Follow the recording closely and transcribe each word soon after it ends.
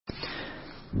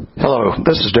Hello,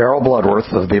 this is Darrell Bloodworth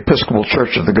of the Episcopal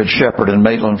Church of the Good Shepherd in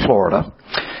Maitland, Florida.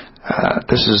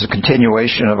 This is a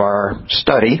continuation of our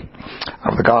study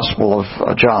of the Gospel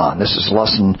of John. This is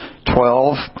lesson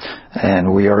 12,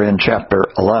 and we are in chapter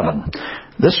 11.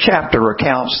 This chapter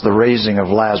recounts the raising of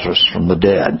Lazarus from the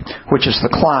dead, which is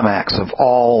the climax of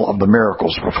all of the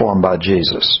miracles performed by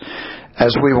Jesus.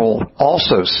 As we will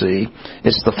also see,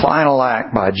 it's the final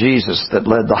act by Jesus that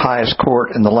led the highest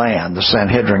court in the land, the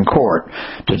Sanhedrin court,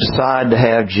 to decide to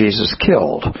have Jesus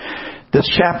killed. This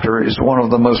chapter is one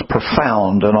of the most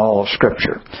profound in all of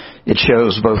Scripture. It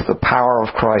shows both the power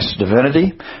of Christ's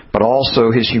divinity, but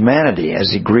also his humanity as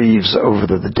he grieves over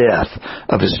the death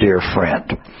of his dear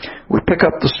friend. We pick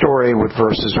up the story with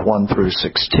verses 1 through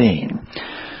 16.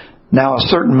 Now a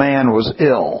certain man was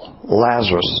ill,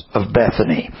 Lazarus of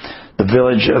Bethany, the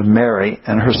village of Mary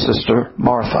and her sister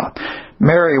Martha.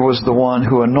 Mary was the one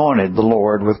who anointed the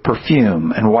Lord with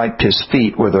perfume and wiped his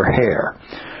feet with her hair.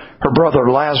 Her brother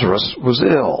Lazarus was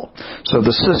ill, so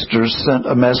the sisters sent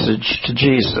a message to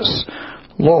Jesus,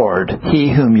 "Lord,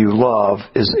 he whom you love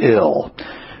is ill."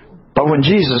 But when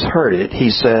Jesus heard it, he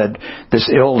said, "This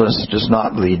illness does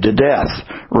not lead to death.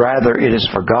 Rather, it is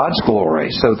for God's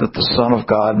glory, so that the Son of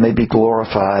God may be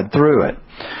glorified through it."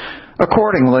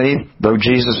 Accordingly, though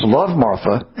Jesus loved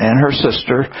Martha and her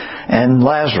sister and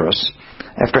Lazarus,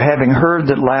 after having heard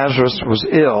that Lazarus was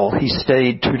ill, he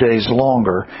stayed 2 days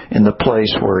longer in the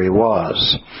place where he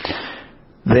was.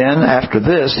 Then, after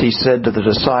this, he said to the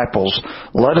disciples,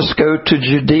 "Let us go to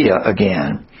Judea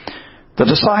again." The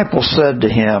disciples said to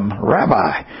him,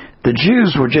 "Rabbi, the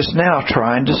Jews were just now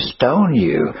trying to stone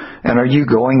you, and are you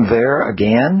going there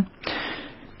again?"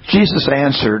 Jesus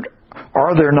answered,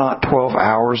 "Are there not 12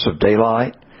 hours of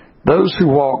daylight? Those who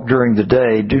walk during the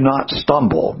day do not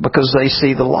stumble because they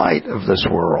see the light of this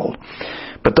world.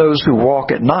 But those who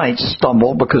walk at night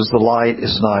stumble because the light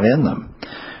is not in them."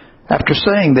 After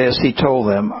saying this, he told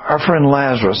them, "Our friend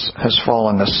Lazarus has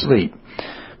fallen asleep,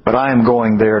 but I am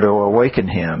going there to awaken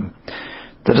him."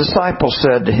 The disciples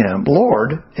said to him,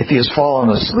 "Lord, if he has fallen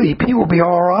asleep, he will be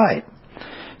all right."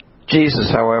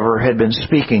 Jesus, however, had been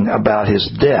speaking about his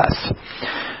death,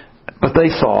 but they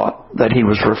thought that he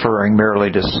was referring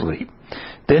merely to sleep.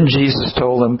 Then Jesus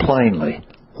told them plainly,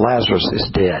 "Lazarus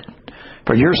is dead.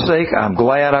 For your sake I am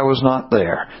glad I was not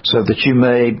there, so that you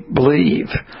may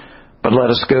believe. But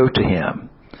let us go to him."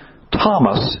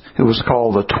 Thomas, who was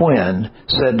called the twin,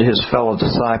 said to his fellow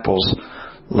disciples,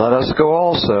 "Let us go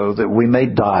also, that we may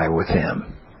die with him."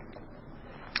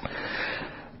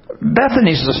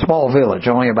 Bethany is a small village,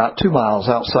 only about 2 miles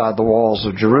outside the walls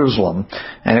of Jerusalem,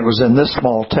 and it was in this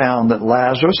small town that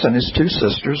Lazarus and his 2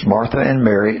 sisters, Martha and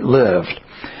Mary, lived.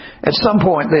 At some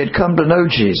point, they had come to know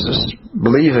Jesus,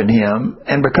 believe in him,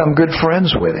 and become good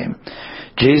friends with him.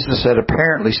 Jesus had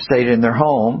apparently stayed in their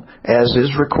home, as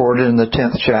is recorded in the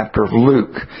 10th chapter of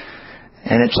Luke,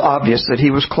 and it's obvious that he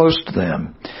was close to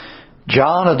them.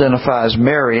 John identifies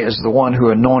Mary as the one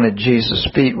who anointed Jesus'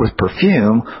 feet with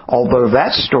perfume, although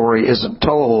that story isn't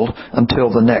told until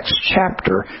the next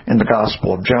chapter in the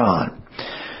Gospel of John.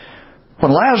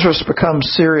 When Lazarus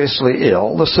becomes seriously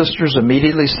ill, the sisters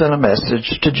immediately sent a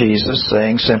message to Jesus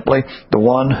saying simply, "The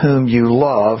one whom you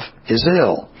love is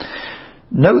ill."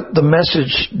 Note the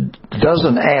message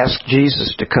doesn't ask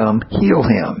Jesus to come heal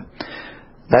him.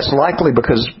 That's likely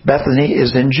because Bethany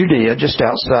is in Judea, just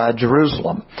outside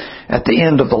Jerusalem. At the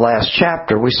end of the last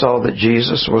chapter, we saw that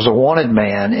Jesus was a wanted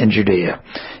man in Judea.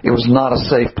 It was not a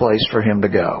safe place for him to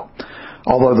go.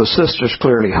 Although the sisters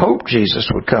clearly hoped Jesus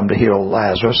would come to heal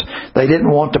Lazarus, they didn't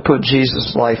want to put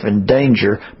Jesus' life in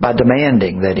danger by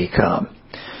demanding that he come.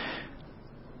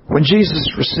 When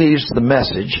Jesus receives the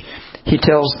message, he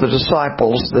tells the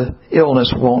disciples the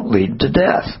illness won't lead to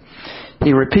death.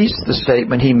 He repeats the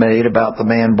statement he made about the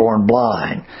man born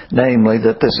blind, namely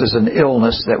that this is an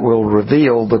illness that will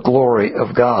reveal the glory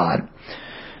of God.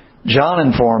 John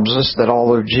informs us that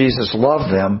although Jesus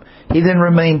loved them, he then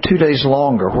remained 2 days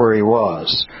longer where he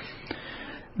was.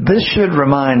 This should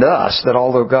remind us that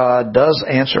although God does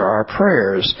answer our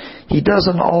prayers, he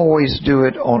doesn't always do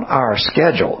it on our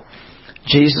schedule.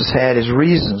 Jesus had his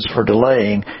reasons for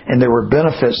delaying, and there were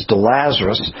benefits to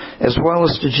Lazarus as well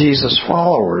as to Jesus'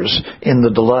 followers in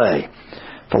the delay.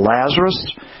 For Lazarus,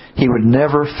 he would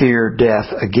never fear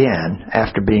death again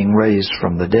after being raised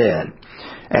from the dead.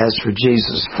 As for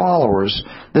Jesus' followers,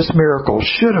 this miracle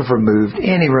should have removed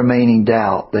any remaining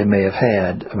doubt they may have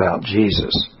had about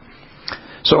Jesus.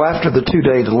 So after the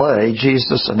 2-day delay,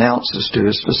 Jesus announces to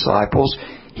his disciples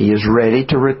he is ready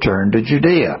to return to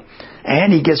Judea.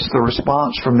 And he gets the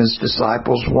response from his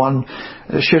disciples one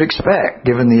should expect,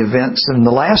 given the events in the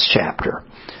last chapter.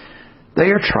 They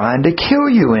are trying to kill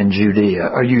you in Judea.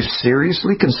 Are you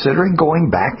seriously considering going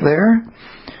back there?"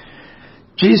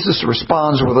 Jesus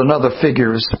responds with another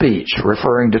figure of speech,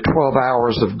 referring to 12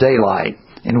 hours of daylight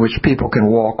in which people can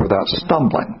walk without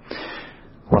stumbling.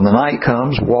 When the night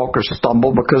comes, walkers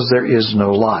stumble because there is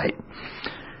no light.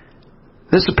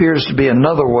 This appears to be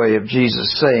another way of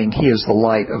Jesus saying He is the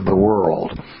light of the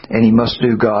world, and He must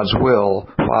do God's will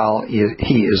while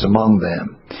He is among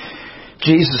them.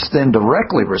 Jesus then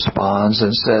directly responds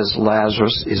and says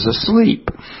Lazarus is asleep,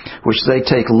 which they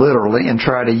take literally and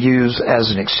try to use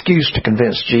as an excuse to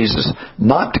convince Jesus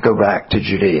not to go back to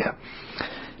Judea.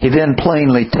 He then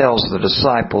plainly tells the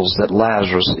disciples that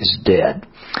Lazarus is dead,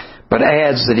 but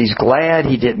adds that he's glad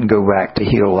he didn't go back to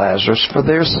heal Lazarus for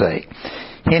their sake,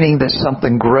 hinting that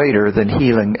something greater than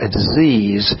healing a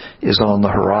disease is on the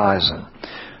horizon.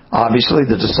 Obviously,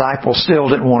 the disciples still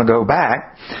didn't want to go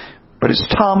back, but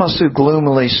it's Thomas who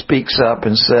gloomily speaks up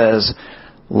and says,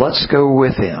 "Let's go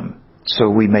with him so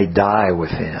we may die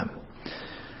with him."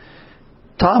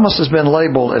 Thomas has been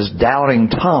labeled as Doubting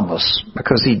Thomas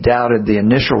because he doubted the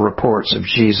initial reports of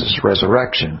Jesus'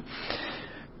 resurrection.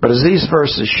 But as these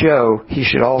verses show, he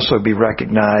should also be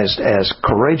recognized as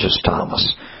Courageous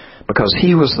Thomas, because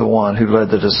he was the one who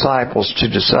led the disciples to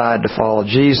decide to follow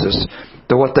Jesus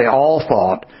to what they all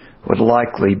thought would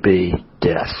likely be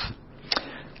death.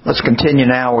 Let's continue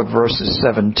now with verses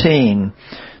 17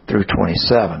 through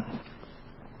 27.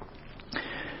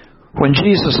 When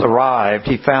Jesus arrived,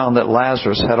 he found that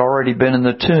Lazarus had already been in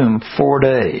the tomb 4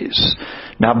 days.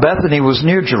 Now Bethany was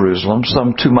near Jerusalem,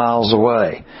 some 2 miles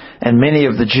away, and many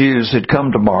of the Jews had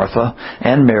come to Martha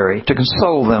and Mary to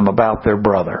console them about their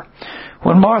brother.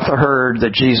 When Martha heard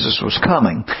that Jesus was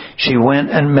coming, she went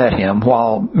and met him,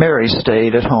 while Mary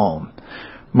stayed at home.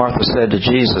 Martha said to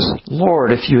Jesus,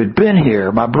 "Lord, if you had been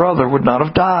here, my brother would not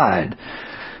have died.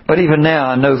 But even now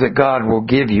I know that God will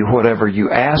give you whatever you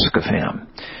ask of him."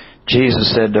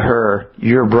 Jesus said to her,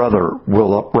 "Your brother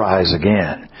will rise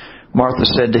again." Martha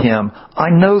said to him, "I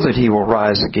know that he will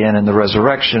rise again in the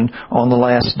resurrection on the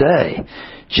last day."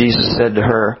 Jesus said to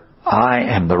her, "I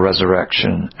am the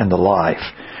resurrection and the life.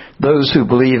 Those who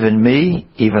believe in me,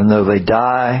 even though they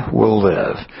die, will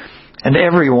live. And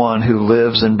everyone who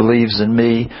lives and believes in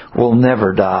me will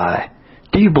never die.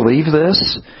 Do you believe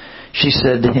this?" She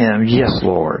said to him, "Yes,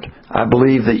 Lord. I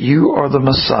believe that you are the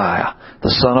Messiah,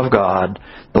 the Son of God,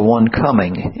 the one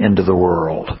coming into the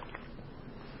world."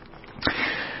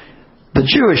 The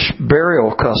Jewish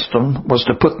burial custom was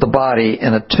to put the body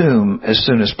in a tomb as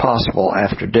soon as possible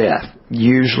after death,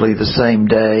 usually the same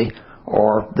day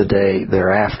or the day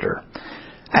thereafter.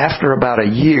 After about a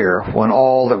year, when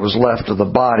all that was left of the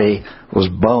body was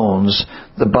bones,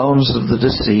 the bones of the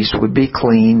deceased would be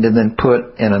cleaned and then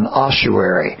put in an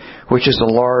ossuary, which is a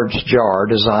large jar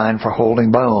designed for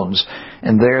holding bones,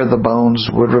 and there the bones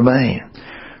would remain.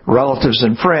 Relatives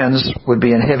and friends would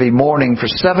be in heavy mourning for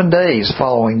 7 days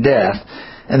following death,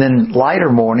 and then lighter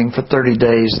mourning for 30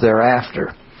 days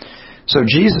thereafter. So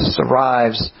Jesus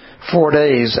arrives 4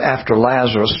 days after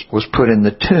Lazarus was put in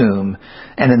the tomb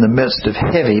and in the midst of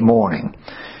heavy mourning.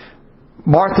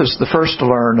 Martha's the first to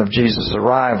learn of Jesus'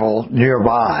 arrival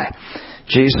nearby.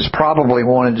 Jesus probably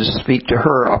wanted to speak to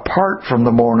her apart from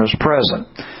the mourners present,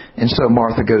 and so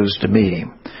Martha goes to meet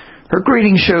him. Her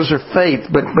greeting shows her faith,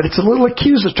 but it's a little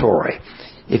accusatory.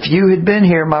 "If you had been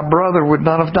here, my brother would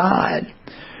not have died."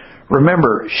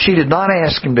 Remember, she did not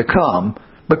ask him to come,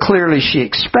 but clearly she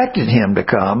expected him to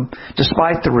come,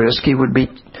 despite the risk he would be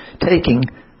taking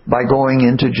by going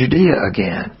into Judea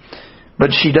again.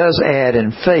 But she does add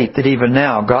in faith that even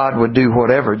now God would do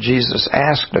whatever Jesus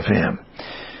asked of him.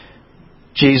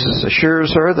 Jesus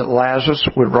assures her that Lazarus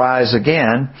would rise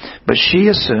again, but she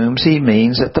assumes he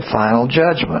means at the final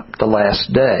judgment, the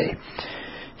last day.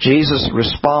 Jesus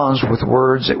responds with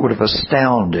words that would have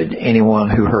astounded anyone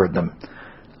who heard them.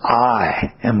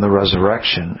 "I am the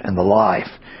resurrection and the life.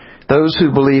 Those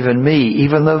who believe in me,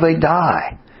 even though they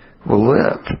die, will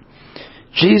live."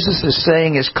 Jesus is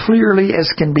saying as clearly as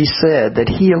can be said that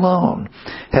He alone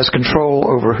has control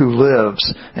over who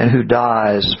lives and who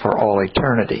dies for all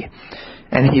eternity.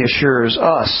 And He assures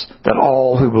us that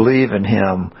all who believe in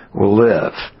Him will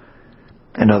live.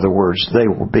 In other words, they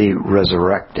will be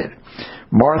resurrected.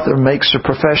 Martha makes her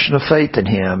profession of faith in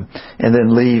Him and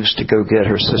then leaves to go get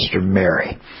her sister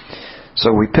Mary.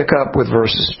 So we pick up with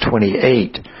verses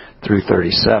 28 through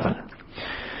 37.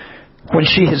 When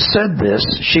she had said this,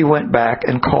 she went back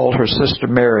and called her sister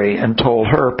Mary and told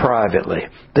her privately,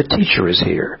 "The teacher is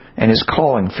here and is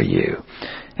calling for you."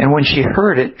 And when she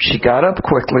heard it, she got up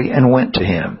quickly and went to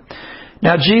him.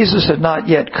 Now Jesus had not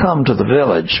yet come to the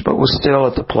village, but was still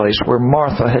at the place where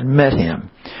Martha had met him.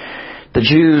 The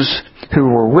Jews who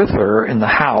were with her in the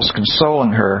house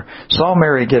consoling her saw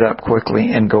Mary get up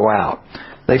quickly and go out.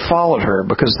 They followed her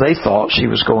because they thought she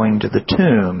was going to the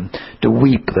tomb to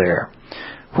weep there.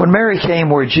 When Mary came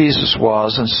where Jesus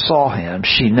was and saw him,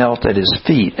 she knelt at his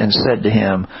feet and said to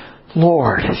him,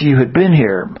 "Lord, if you had been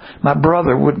here, my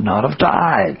brother would not have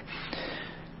died."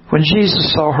 When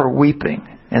Jesus saw her weeping,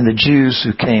 and the Jews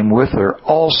who came with her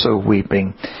also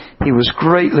weeping, he was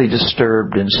greatly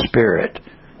disturbed in spirit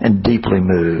and deeply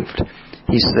moved.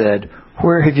 He said,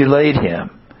 "Where have you laid him?"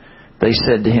 They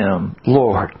said to him,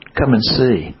 "Lord, come and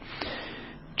see."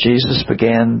 Jesus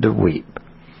began to weep.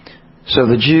 So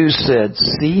the Jews said,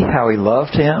 "See how he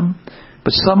loved him?"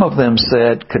 But some of them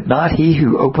said, "Could not he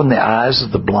who opened the eyes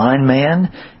of the blind man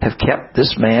have kept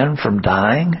this man from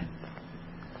dying?"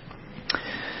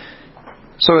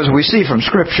 So as we see from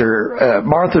Scripture,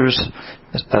 Martha's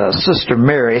sister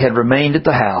Mary had remained at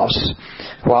the house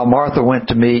while Martha went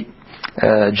to meet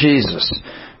Jesus.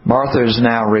 Martha has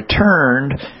now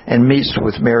returned and meets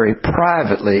with Mary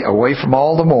privately, away from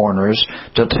all the mourners,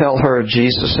 to tell her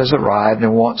Jesus has arrived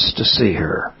and wants to see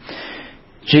her.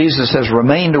 Jesus has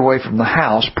remained away from the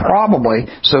house, probably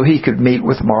so he could meet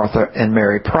with Martha and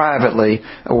Mary privately,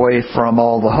 away from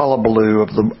all the hullabaloo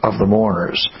of the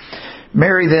mourners.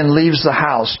 Mary then leaves the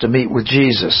house to meet with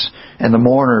Jesus, and the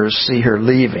mourners see her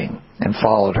leaving and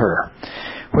followed her.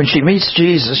 When she meets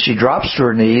Jesus, she drops to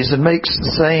her knees and makes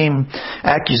the same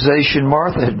accusation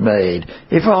Martha had made.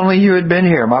 "If only you had been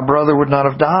here, my brother would not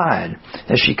have died,"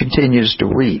 as she continues to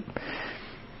weep.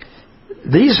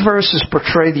 These verses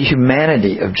portray the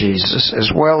humanity of Jesus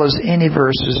as well as any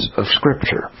verses of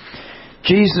Scripture.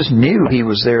 Jesus knew he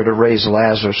was there to raise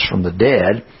Lazarus from the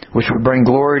dead, which would bring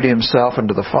glory to himself and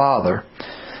to the Father,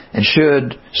 and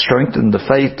should strengthen the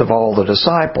faith of all the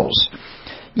disciples.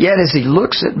 Yet as he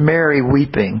looks at Mary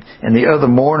weeping and the other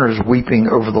mourners weeping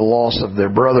over the loss of their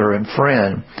brother and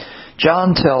friend,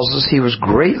 John tells us he was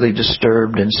greatly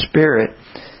disturbed in spirit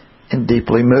and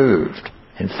deeply moved.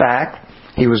 In fact,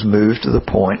 he was moved to the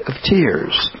point of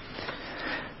tears.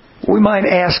 We might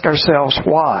ask ourselves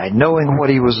why, knowing what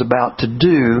he was about to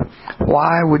do,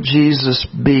 why would Jesus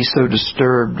be so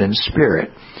disturbed in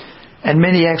spirit? And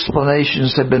many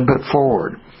explanations have been put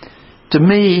forward. To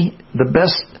me, the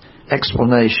best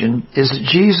explanation is that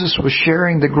Jesus was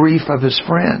sharing the grief of his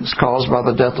friends caused by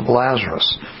the death of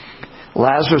Lazarus.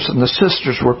 Lazarus and the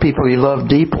sisters were people he loved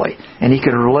deeply, and he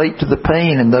could relate to the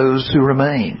pain in those who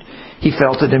remained. He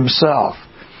felt it himself.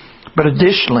 But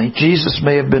additionally, Jesus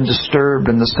may have been disturbed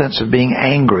in the sense of being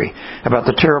angry about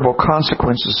the terrible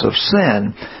consequences of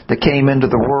sin that came into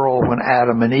the world when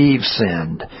Adam and Eve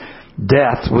sinned.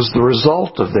 Death was the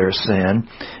result of their sin,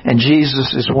 and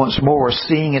Jesus is once more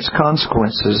seeing its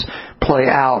consequences play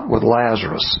out with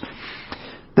Lazarus.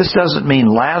 This doesn't mean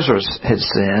Lazarus had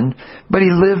sinned, but he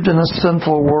lived in a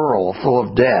sinful world full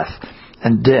of death,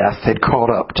 and death had caught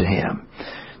up to him.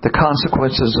 The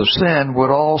consequences of sin would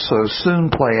also soon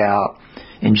play out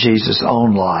in Jesus'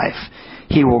 own life.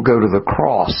 He will go to the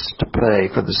cross to pay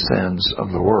for the sins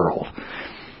of the world.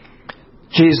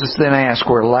 Jesus then asks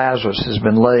where Lazarus has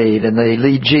been laid, and they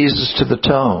lead Jesus to the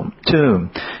tomb,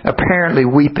 apparently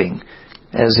weeping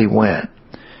as he went.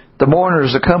 The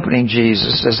mourners accompanying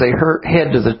Jesus as they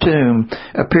head to the tomb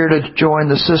appear to join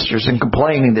the sisters in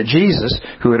complaining that Jesus,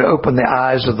 who had opened the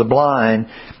eyes of the blind,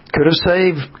 could have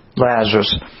saved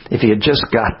Lazarus if he had just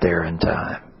got there in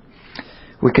time.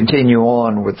 We continue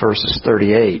on with verses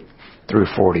 38 through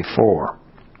 44.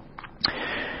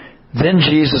 Then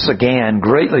Jesus, again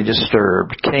greatly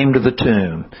disturbed, came to the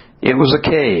tomb. It was a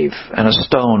cave, and a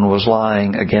stone was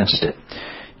lying against it.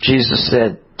 Jesus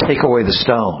said, "Take away the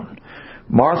stone."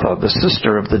 Martha, the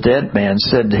sister of the dead man,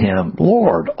 said to him,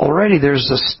 "Lord, already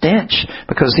there's a stench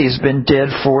because he has been dead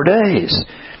 4 days."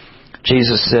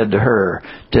 Jesus said to her,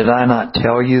 "Did I not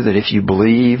tell you that if you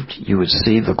believed, you would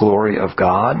see the glory of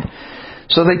God?"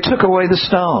 So they took away the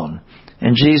stone.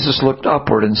 And Jesus looked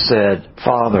upward and said,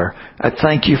 "Father, I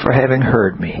thank you for having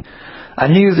heard me. I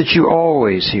knew that you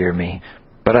always hear me,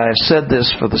 but I have said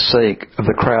this for the sake of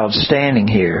the crowd standing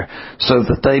here, so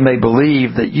that they may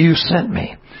believe that you sent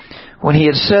me." When he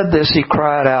had said this, he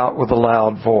cried out with a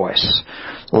loud voice,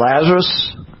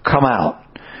 "Lazarus, come out."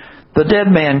 The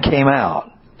dead man came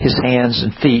out, his hands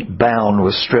and feet bound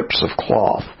with strips of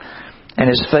cloth, and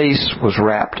his face was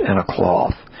wrapped in a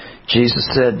cloth. Jesus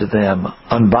said to them,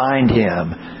 "Unbind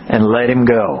him and let him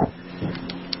go."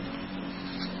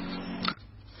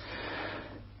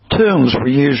 Tombs were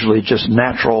usually just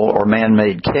natural or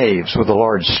man-made caves with a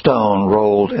large stone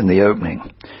rolled in the opening.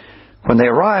 When they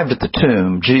arrived at the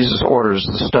tomb, Jesus orders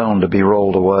the stone to be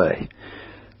rolled away.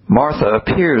 Martha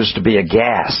appears to be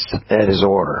aghast at his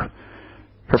order.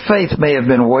 Her faith may have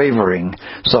been wavering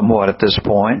somewhat at this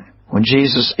point. When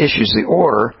Jesus issues the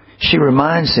order, she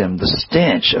reminds him the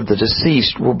stench of the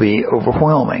deceased will be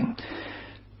overwhelming.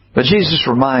 But Jesus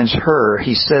reminds her,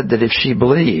 he said that if she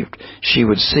believed, she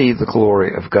would see the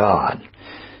glory of God.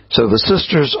 So the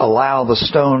sisters allow the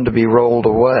stone to be rolled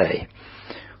away,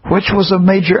 which was a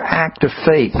major act of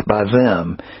faith by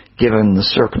them, given the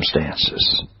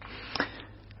circumstances.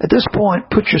 At this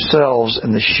point, put yourselves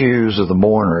in the shoes of the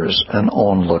mourners and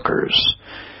onlookers.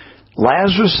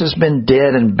 Lazarus has been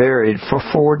dead and buried for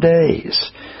 4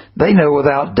 days. They know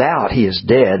without doubt he is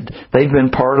dead. They've been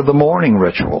part of the mourning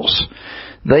rituals.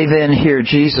 They then hear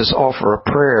Jesus offer a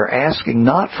prayer, asking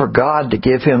not for God to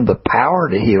give him the power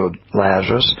to heal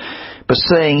Lazarus, but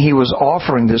saying he was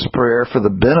offering this prayer for the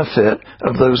benefit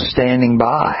of those standing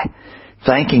by,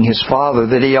 thanking his Father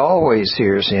that he always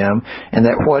hears him and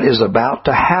that what is about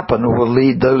to happen will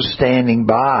lead those standing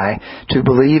by to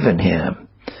believe in him.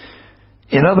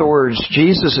 In other words,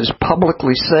 Jesus is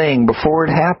publicly saying before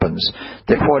it happens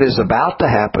that what is about to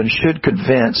happen should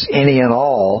convince any and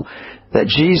all that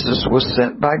Jesus was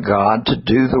sent by God to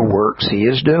do the works he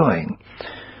is doing.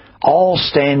 All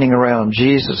standing around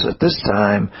Jesus at this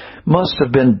time must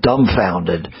have been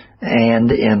dumbfounded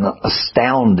and in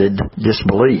astounded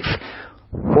disbelief.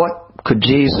 What could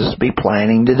Jesus be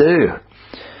planning to do?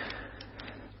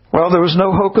 Well, there was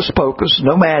no hocus pocus,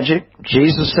 no magic.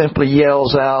 Jesus simply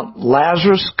yells out,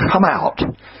 "Lazarus, come out."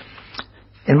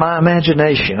 In my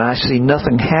imagination, I see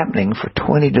nothing happening for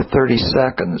 20 to 30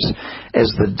 seconds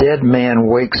as the dead man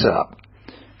wakes up,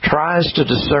 tries to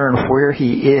discern where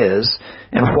he is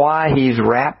and why he's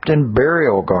wrapped in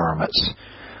burial garments.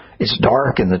 It's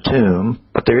dark in the tomb,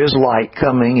 but there is light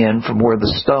coming in from where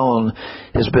the stone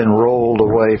has been rolled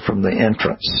away from the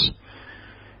entrance.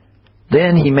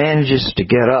 Then he manages to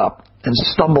get up and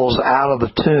stumbles out of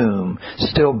the tomb,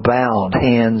 still bound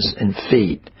hands and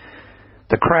feet.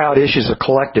 The crowd issues a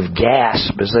collective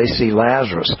gasp as they see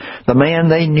Lazarus, the man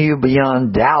they knew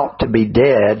beyond doubt to be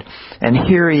dead, and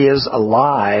here he is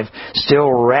alive, still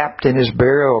wrapped in his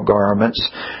burial garments,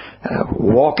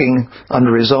 walking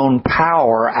under his own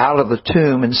power out of the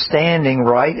tomb and standing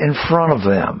right in front of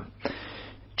them.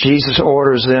 Jesus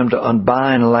orders them to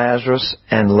unbind Lazarus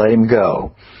and let him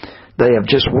go. They have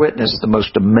just witnessed the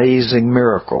most amazing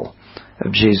miracle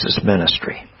of Jesus'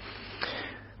 ministry.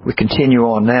 We continue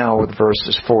on now with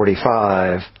verses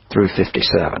 45 through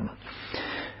 57.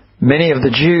 Many of the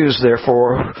Jews,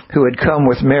 therefore, who had come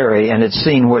with Mary and had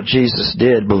seen what Jesus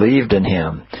did, believed in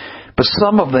him. But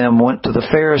some of them went to the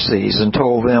Pharisees and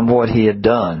told them what he had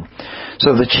done.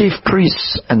 So the chief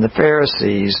priests and the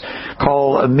Pharisees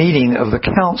called a meeting of the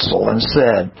council and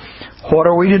said, "What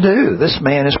are we to do? This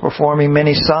man is performing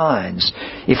many signs.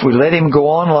 If we let him go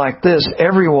on like this,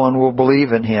 everyone will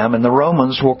believe in him, and the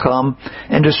Romans will come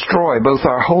and destroy both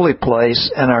our holy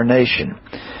place and our nation."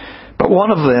 But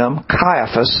one of them,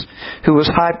 Caiaphas, who was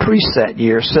high priest that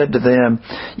year, said to them,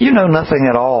 "You know nothing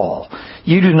at all.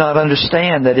 You do not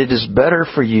understand that it is better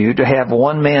for you to have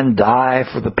one man die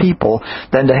for the people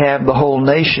than to have the whole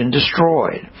nation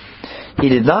destroyed." He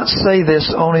did not say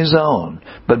this on his own,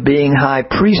 but being high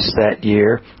priest that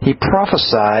year, he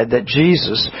prophesied that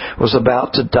Jesus was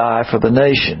about to die for the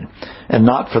nation, and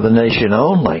not for the nation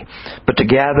only, but to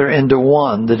gather into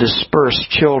one the dispersed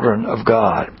children of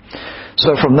God.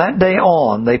 So from that day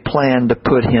on, they planned to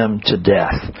put him to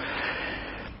death.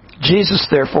 Jesus,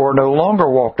 therefore, no longer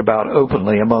walked about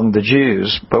openly among the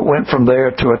Jews, but went from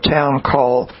there to a town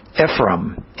called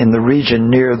Ephraim in the region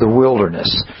near the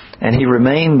wilderness, and he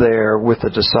remained there with the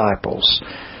disciples.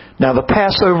 Now the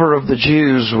Passover of the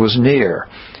Jews was near,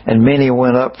 and many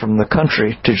went up from the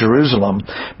country to Jerusalem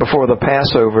before the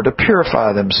Passover to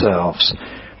purify themselves.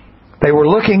 They were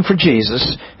looking for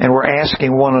Jesus and were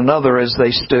asking one another as they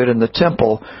stood in the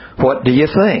temple, "What do you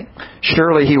think?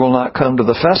 Surely he will not come to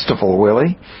the festival, will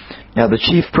he?" Now the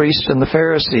chief priests and the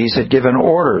Pharisees had given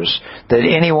orders that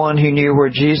anyone who knew where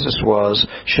Jesus was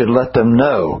should let them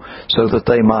know so that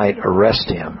they might arrest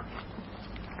him.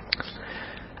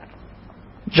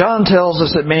 John tells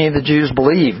us that many of the Jews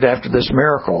believed after this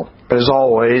miracle, but as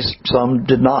always, some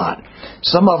did not.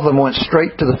 Some of them went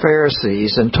straight to the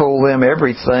Pharisees and told them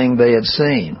everything they had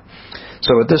seen.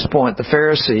 So at this point, the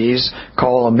Pharisees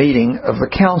call a meeting of the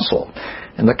council.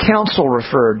 And the council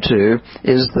referred to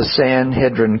is the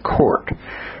Sanhedrin court.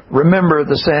 Remember,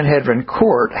 the Sanhedrin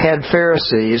court had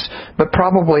Pharisees, but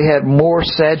probably had more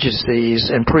Sadducees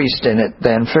and priests in it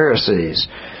than Pharisees.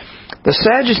 The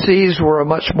Sadducees were a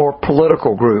much more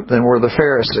political group than were the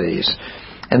Pharisees,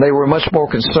 and they were much more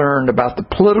concerned about the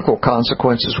political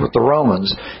consequences with the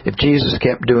Romans if Jesus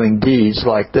kept doing deeds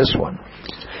like this one.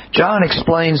 John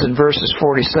explains in verses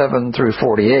 47 through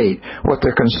 48 what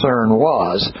their concern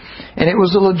was, and it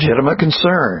was a legitimate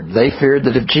concern. They feared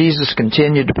that if Jesus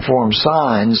continued to perform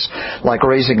signs like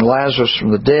raising Lazarus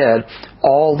from the dead,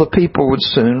 all the people would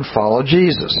soon follow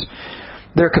Jesus.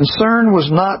 Their concern was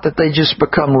not that they just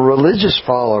become religious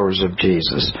followers of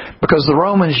Jesus, because the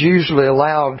Romans usually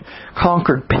allowed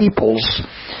conquered peoples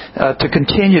to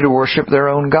continue to worship their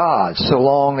own gods, so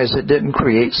long as it didn't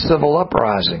create civil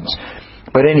uprisings.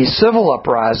 But any civil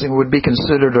uprising would be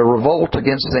considered a revolt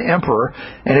against the emperor,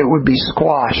 and it would be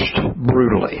squashed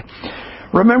brutally.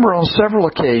 Remember, on several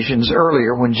occasions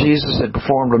earlier when Jesus had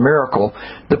performed a miracle,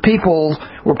 the people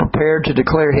were prepared to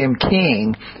declare him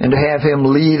king and to have him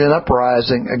lead an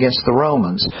uprising against the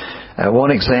Romans.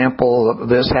 One example of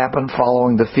this happened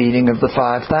following the feeding of the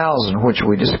 5,000, which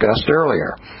we discussed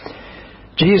earlier.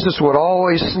 Jesus would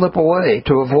always slip away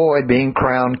to avoid being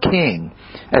crowned king.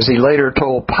 As he later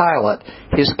told Pilate,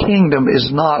 his kingdom is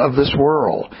not of this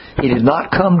world. He did not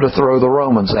come to throw the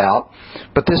Romans out,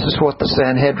 but this is what the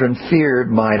Sanhedrin feared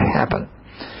might happen.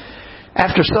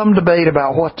 After some debate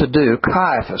about what to do,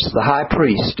 Caiaphas, the high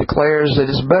priest, declares that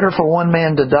it's better for one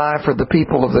man to die for the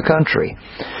people of the country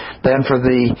than for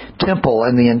the temple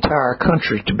and the entire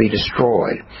country to be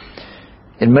destroyed.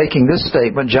 In making this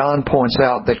statement, John points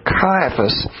out that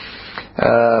Caiaphas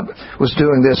was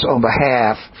doing this on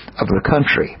behalf of the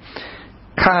country.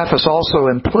 Caiaphas also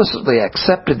implicitly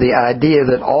accepted the idea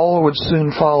that all would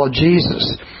soon follow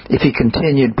Jesus if he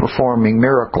continued performing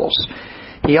miracles.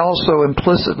 He also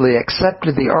implicitly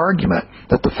accepted the argument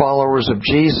that the followers of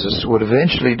Jesus would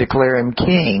eventually declare him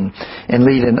king and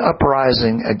lead an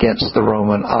uprising against the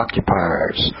Roman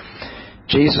occupiers.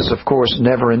 Jesus, of course,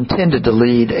 never intended to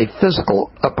lead a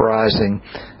physical uprising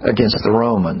against the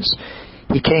Romans.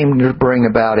 He came to bring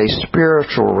about a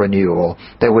spiritual renewal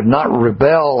that would not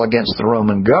rebel against the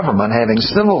Roman government having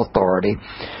civil authority,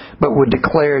 but would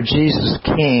declare Jesus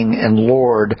king and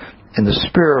Lord in the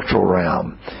spiritual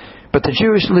realm. But the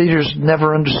Jewish leaders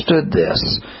never understood this.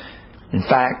 In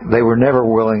fact, they were never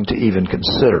willing to even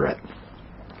consider it.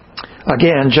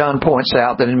 Again, John points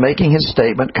out that in making his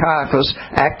statement, Caiaphas,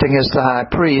 acting as the high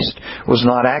priest, was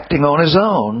not acting on his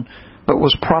own, but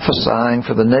was prophesying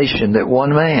for the nation that one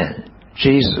man,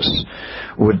 Jesus,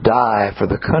 would die for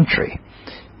the country.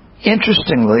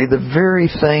 Interestingly, the very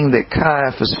thing that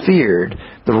Caiaphas feared,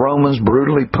 the Romans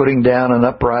brutally putting down an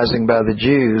uprising by the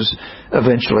Jews,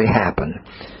 eventually happened.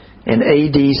 In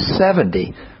AD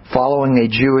 70, following a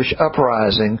Jewish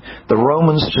uprising, the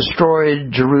Romans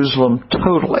destroyed Jerusalem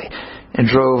totally and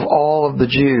drove all of the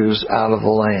Jews out of the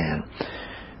land.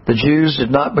 The Jews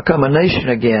did not become a nation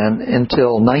again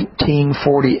until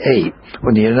 1948,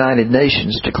 when the United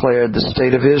Nations declared the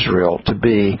State of Israel to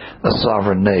be a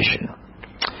sovereign nation.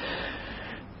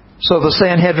 So the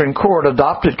Sanhedrin court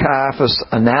adopted Caiaphas'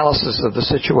 analysis of the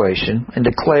situation and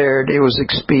declared it was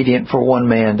expedient for one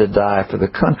man to die for the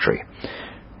country.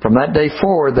 From that day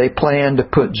forward, they planned to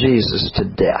put Jesus to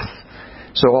death.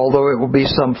 So although it will be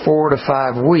some 4 to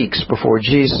 5 weeks before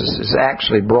Jesus is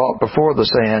actually brought before the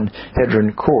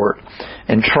Sanhedrin court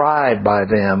and tried by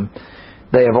them,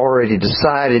 they have already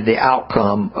decided the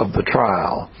outcome of the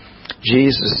trial.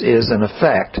 Jesus is, in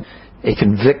effect, a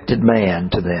convicted man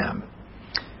to them.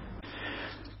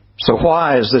 So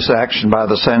why is this action by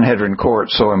the Sanhedrin court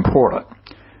so important?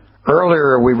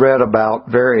 Earlier we read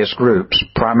about various groups,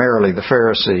 primarily the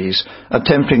Pharisees,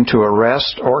 attempting to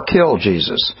arrest or kill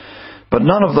Jesus. But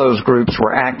none of those groups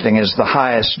were acting as the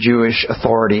highest Jewish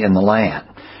authority in the land.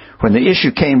 When the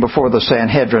issue came before the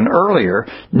Sanhedrin earlier,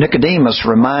 Nicodemus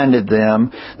reminded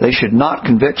them they should not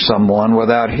convict someone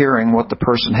without hearing what the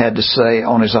person had to say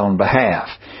on his own behalf.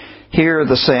 Here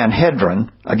the Sanhedrin,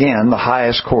 again the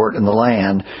highest court in the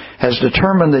land, has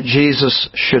determined that Jesus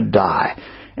should die,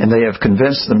 and they have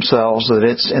convinced themselves that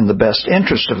it's in the best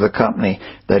interest of the company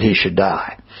that he should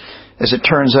die. As it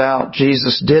turns out,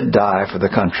 Jesus did die for the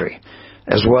country,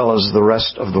 as well as the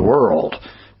rest of the world,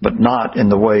 but not in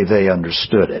the way they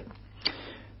understood it.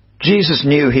 Jesus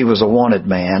knew he was a wanted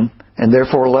man, and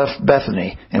therefore left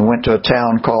Bethany and went to a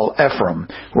town called Ephraim,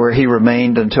 where he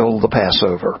remained until the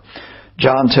Passover.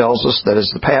 John tells us that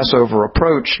as the Passover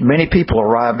approached, many people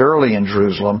arrived early in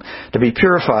Jerusalem to be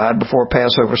purified before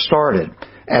Passover started,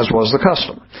 as was the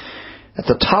custom. At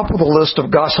the top of the list of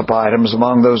gossip items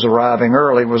among those arriving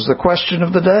early was the question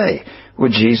of the day: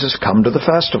 would Jesus come to the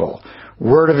festival?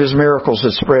 Word of his miracles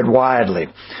had spread widely,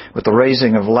 with the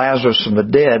raising of Lazarus from the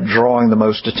dead drawing the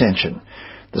most attention.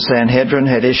 The Sanhedrin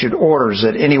had issued orders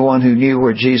that anyone who knew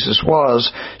where Jesus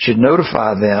was should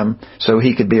notify them so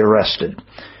he could be arrested.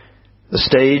 The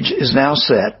stage is now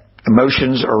set.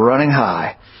 Emotions are running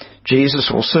high. Jesus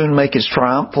will soon make his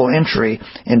triumphal entry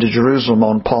into Jerusalem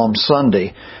on Palm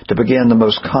Sunday to begin the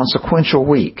most consequential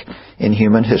week in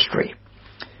human history.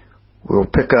 We'll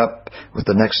pick up with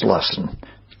the next lesson